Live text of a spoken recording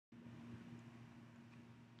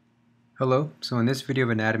Hello, so in this video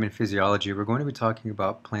of anatomy and physiology, we're going to be talking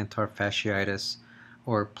about plantar fasciitis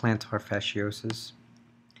or plantar fasciosis.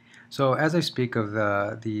 So as I speak of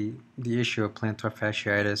the issue of plantar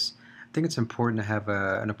fasciitis, I think it's important to have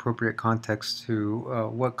an appropriate context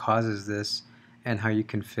to what causes this and how you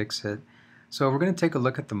can fix it. So we're going to take a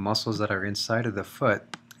look at the muscles that are inside of the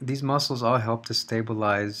foot. These muscles all help to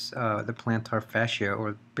stabilize the plantar fascia,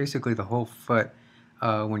 or basically the whole foot,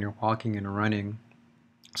 when you're walking and running.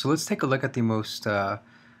 So let's take a look at the most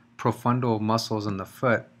profundal muscles in the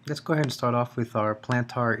foot. Let's go ahead and start off with our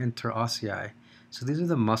plantar interossei. So these are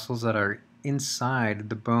the muscles that are inside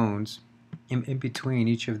the bones, in between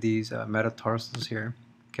each of these metatarsals here.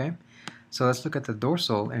 Okay, so let's look at the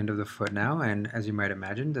dorsal end of the foot now, and as you might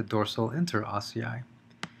imagine, the dorsal interossei.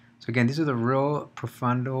 So again, these are the real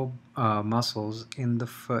profundal muscles in the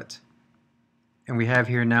foot. And we have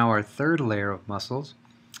here now our third layer of muscles.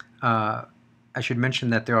 I should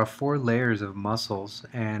mention that there are 4 layers of muscles,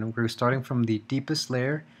 and we're starting from the deepest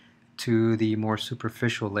layer to the more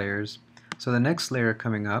superficial layers. So the next layer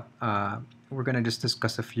coming up, we're going to just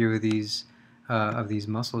discuss a few of these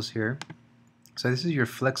muscles here. So this is your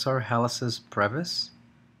flexor hallucis brevis.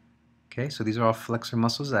 Okay, so these are all flexor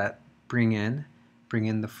muscles that bring in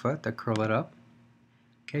the foot, that curl it up.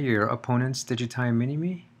 Okay, your opponens digiti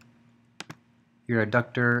minimi, your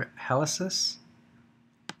adductor hallucis.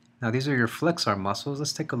 Now these are your flexor muscles.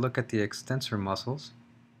 Let's take a look at the extensor muscles.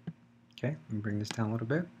 Okay, let me bring this down a little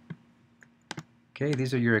bit. Okay,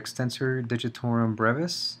 these are your extensor digitorum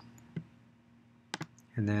brevis.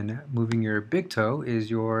 And then moving your big toe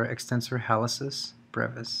is your extensor hallucis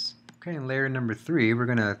brevis. Okay, in layer number 3, we're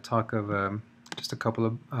going to talk of just a couple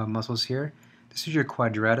of muscles here. This is your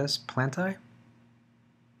quadratus plantae.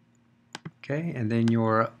 Okay, and then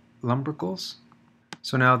your lumbricals.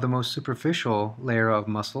 So now the most superficial layer of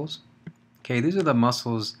muscles. Okay, these are the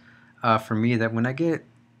muscles for me that when I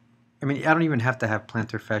don't even have to have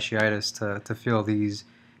plantar fasciitis to feel these,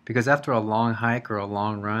 because after a long hike or a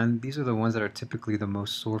long run, these are the ones that are typically the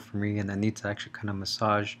most sore for me and that need to actually kind of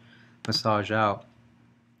massage out.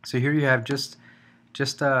 So here you have just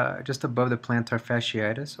above the plantar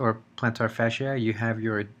fasciitis or plantar fascia, you have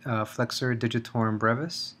your flexor digitorum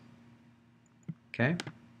brevis. Okay.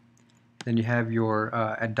 Then you have your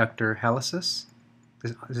adductor hallucis.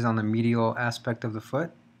 This is on the medial aspect of the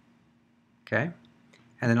foot. Okay.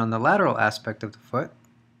 And then on the lateral aspect of the foot,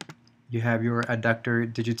 you have your adductor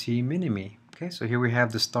digiti minimi. Okay, so here we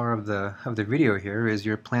have the star of the video here is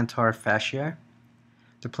your plantar fascia.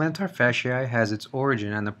 The plantar fascia has its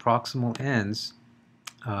origin on the proximal ends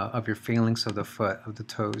of your phalanx of the foot, of the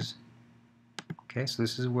toes. Okay, so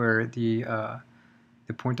this is where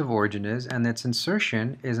the point of origin is, and its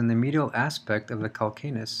insertion is in the medial aspect of the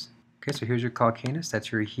calcaneus. Okay, so here's your calcaneus,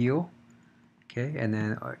 that's your heel. Okay, and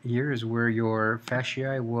then here is where your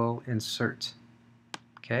fasciae will insert.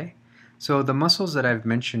 Okay, so the muscles that I've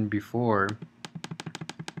mentioned before,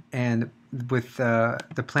 and with the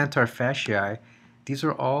plantar fasciae, these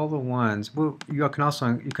are all the ones. Well, you can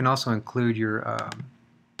also include your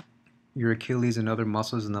Achilles and other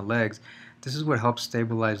muscles in the legs. This is what helps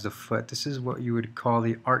stabilize the foot. This is what you would call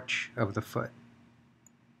the arch of the foot.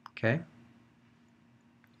 Okay?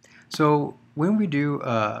 So when we do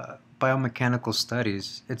biomechanical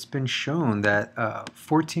studies, it's been shown that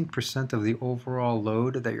 14% of the overall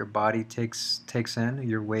load that your body takes in,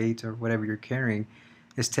 your weight or whatever you're carrying,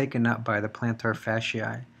 is taken up by the plantar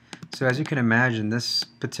fasciae. So as you can imagine, this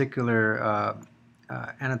particular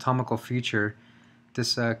anatomical feature,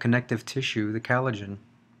 this connective tissue, the collagen,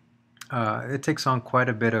 it takes on quite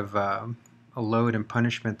a bit of a load and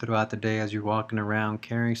punishment throughout the day as you're walking around,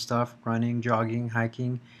 carrying stuff, running, jogging,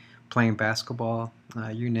 hiking, playing basketball,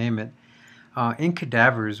 you name it. In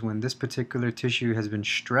cadavers, when this particular tissue has been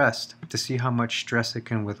stressed, to see how much stress it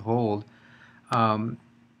can withhold,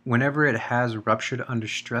 whenever it has ruptured under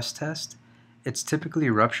stress test, it's typically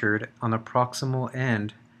ruptured on the proximal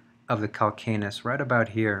end of the calcaneus, right about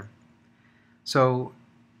here. So,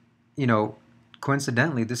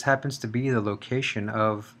 coincidentally, this happens to be the location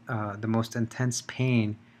of the most intense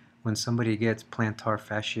pain when somebody gets plantar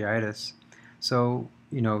fasciitis. So,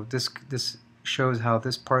 this shows how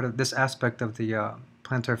this aspect of the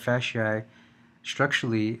plantar fasciae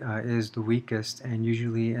structurally is the weakest and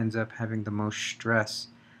usually ends up having the most stress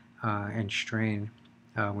and strain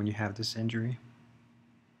when you have this injury.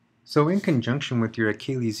 So in conjunction with your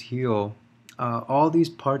Achilles heel, all these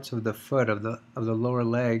parts of the foot, of the lower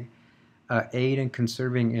leg, aid in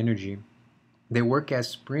conserving energy. They work as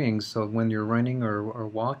springs, so when you're running or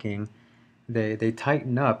walking, they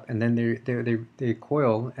tighten up and then they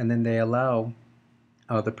coil, and then they allow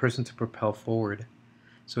the person to propel forward.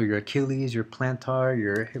 So your Achilles, your plantar,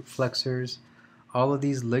 your hip flexors, all of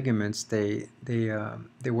these ligaments, they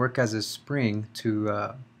work as a spring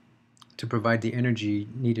to provide the energy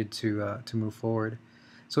needed to move forward.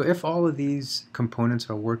 So if all of these components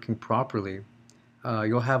are working properly,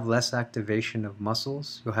 you'll have less activation of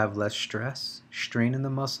muscles, you'll have less stress, strain in the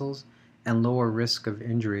muscles, and lower risk of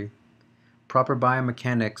injury. Proper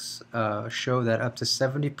biomechanics show that up to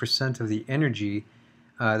 70% of the energy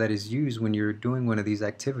that is used when you're doing one of these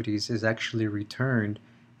activities is actually returned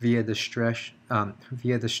via the stress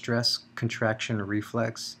contraction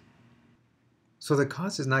reflex. So the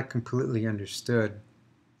cause is not completely understood,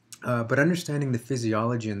 but understanding the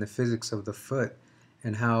physiology and the physics of the foot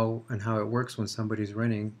and how it works when somebody's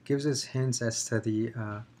running gives us hints as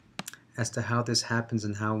to how this happens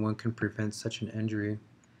and how one can prevent such an injury.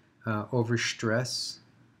 Overstress,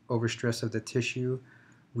 overstress of the tissue,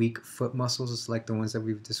 weak foot muscles like the ones that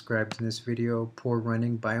we've described in this video, poor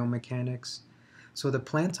running biomechanics. So the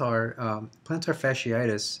plantar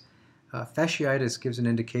fasciitis, fasciitis gives an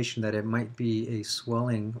indication that it might be a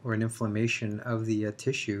swelling or an inflammation of the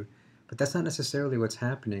tissue, but that's not necessarily what's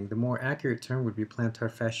happening. The more accurate term would be plantar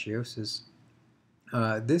fasciosis.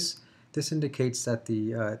 This indicates that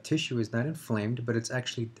the tissue is not inflamed, but it's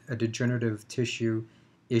actually a degenerative tissue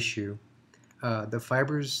issue. The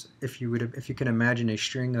fibers, if you can imagine a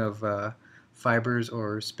string of fibers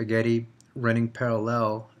or spaghetti running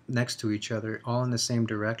parallel next to each other, all in the same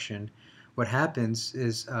direction, what happens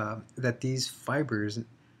is that these fibers,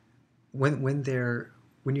 when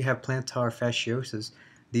you have plantar fasciosis,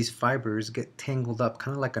 these fibers get tangled up,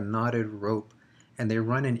 kind of like a knotted rope, and they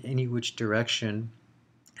run in any which direction.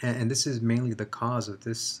 And this is mainly the cause of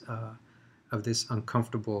this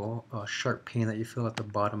uncomfortable sharp pain that you feel at the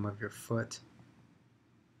bottom of your foot.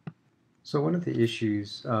 So one of the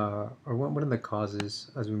issues, or one of the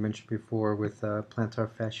causes, as we mentioned before, with plantar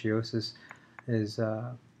fasciosis, is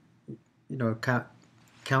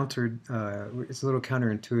countered. It's a little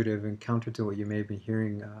counterintuitive and counter to what you may be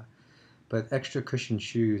hearing. But extra cushion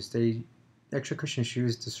shoes, extra cushion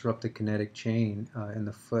shoes disrupt the kinetic chain in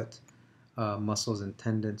the foot muscles and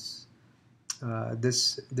tendons.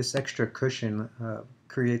 This extra cushion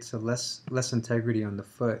creates a less integrity on the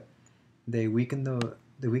foot. They weaken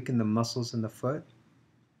the muscles in the foot,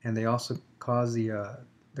 and they also cause the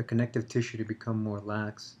connective tissue to become more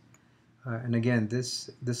lax. And again,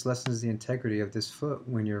 this lessens the integrity of this foot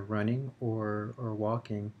when you're running or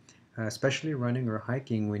walking, especially running or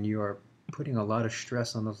hiking when you are putting a lot of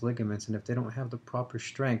stress on those ligaments. And if they don't have the proper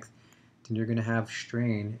strength, then you're going to have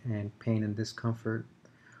strain and pain and discomfort.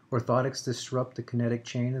 Orthotics disrupt the kinetic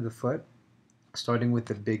chain of the foot, starting with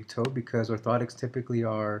the big toe, because orthotics typically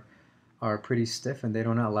are pretty stiff and they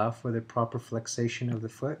don't allow for the proper flexation of the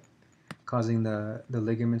foot, causing the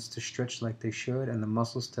ligaments to stretch like they should and the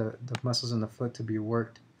muscles in the foot to be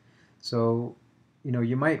worked. So,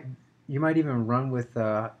 you might even run with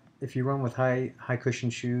if you run with high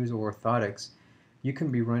cushion shoes or orthotics, you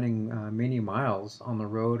can be running many miles on the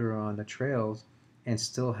road or on the trails and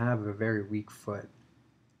still have a very weak foot.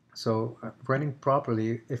 So running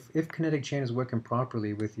properly, if kinetic chain is working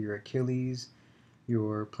properly with your Achilles,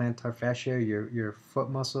 your plantar fascia, your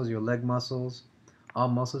foot muscles, your leg muscles, all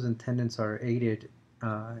muscles and tendons are aided,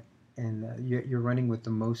 and you're running with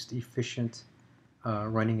the most efficient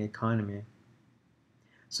running economy.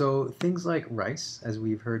 So things like rice, as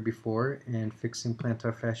we've heard before, and fixing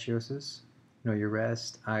plantar fasciosis, your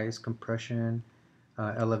rest, ice, compression,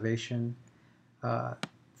 elevation.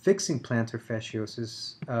 Fixing plantar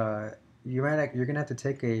fasciosis, you're going to have to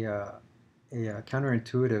take a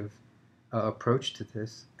counterintuitive approach to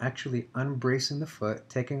this, actually unbracing the foot,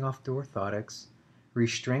 taking off the orthotics,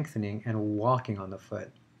 re-strengthening, and walking on the foot.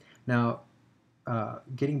 Now,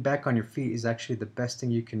 getting back on your feet is actually the best thing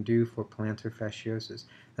you can do for plantar fasciosis.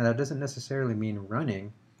 Now, that doesn't necessarily mean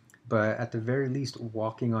running, but at the very least,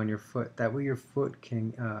 walking on your foot. That way your foot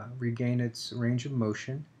can regain its range of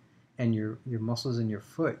motion, and your muscles in your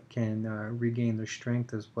foot can regain their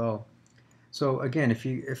strength as well. So again, if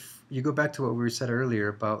you go back to what we said earlier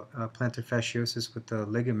about plantar fasciosis with the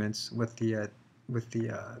ligaments, with the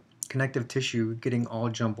connective tissue getting all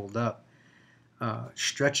jumbled up,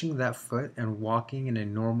 stretching that foot and walking in a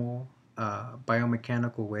normal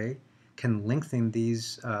biomechanical way can lengthen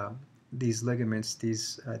these ligaments,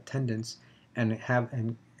 these tendons, and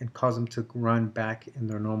cause them to run back in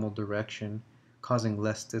their normal direction, causing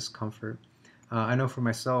less discomfort. I know for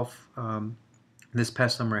myself, this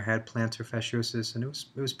past summer I had plantar fasciosis, and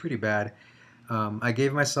it was pretty bad. I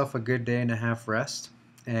gave myself a good day and a half rest,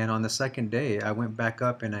 and on the second day I went back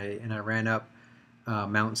up and I ran up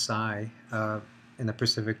Mount Si in the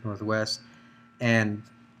Pacific Northwest, and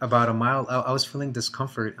about a mile, I was feeling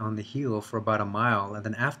discomfort on the heel for about a mile, and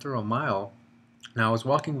then after a mile, now I was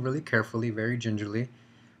walking really carefully, very gingerly,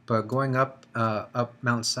 but going up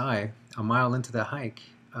Mount Si, a mile into the hike,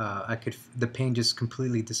 the pain just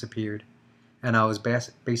completely disappeared, and I was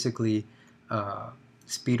basically uh,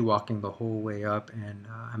 speed walking the whole way up, and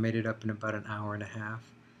I made it up in about an hour and a half.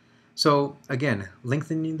 So again,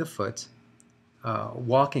 lengthening the foot,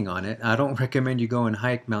 walking on it. I don't recommend you go and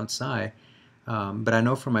hike Mount Si, but I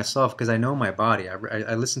know for myself because I know my body.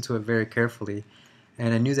 I listened to it very carefully,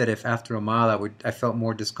 and I knew that if after a mile I felt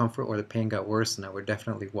more discomfort or the pain got worse, then I would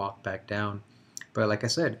definitely walk back down. But like I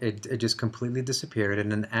said, it just completely disappeared,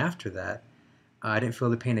 and then after that, I didn't feel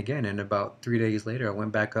the pain again. And about 3 days later, I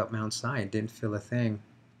went back up Mount Si and didn't feel a thing.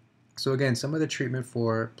 So again, some of the treatment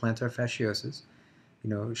for plantar fasciosis,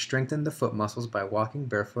 strengthen the foot muscles by walking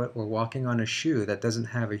barefoot or walking on a shoe that doesn't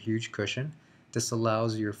have a huge cushion. This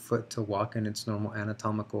allows your foot to walk in its normal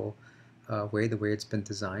anatomical way, the way it's been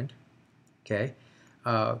designed. Okay.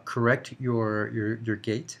 Correct your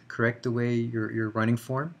gait. Correct the way your running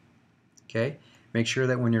form. Okay. Make sure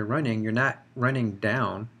that when you're running, you're not running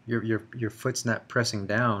down. Your foot's not pressing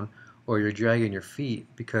down, or you're dragging your feet,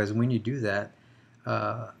 because when you do that,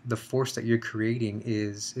 the force that you're creating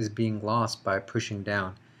is being lost by pushing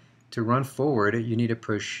down. To run forward, you need to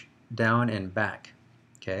push down and back.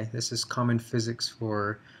 Okay, this is common physics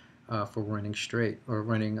for running straight or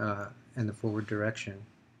running in the forward direction.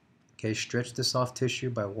 Okay, stretch the soft tissue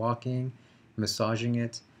by walking, massaging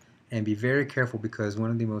it, and be very careful, because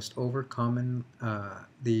one of the most common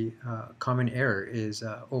error is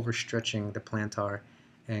overstretching the plantar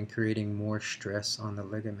and creating more stress on the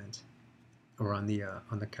ligament or on the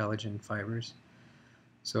collagen fibers.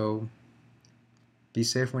 So be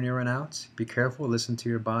safe when you run out. Be careful. Listen to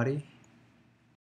your body.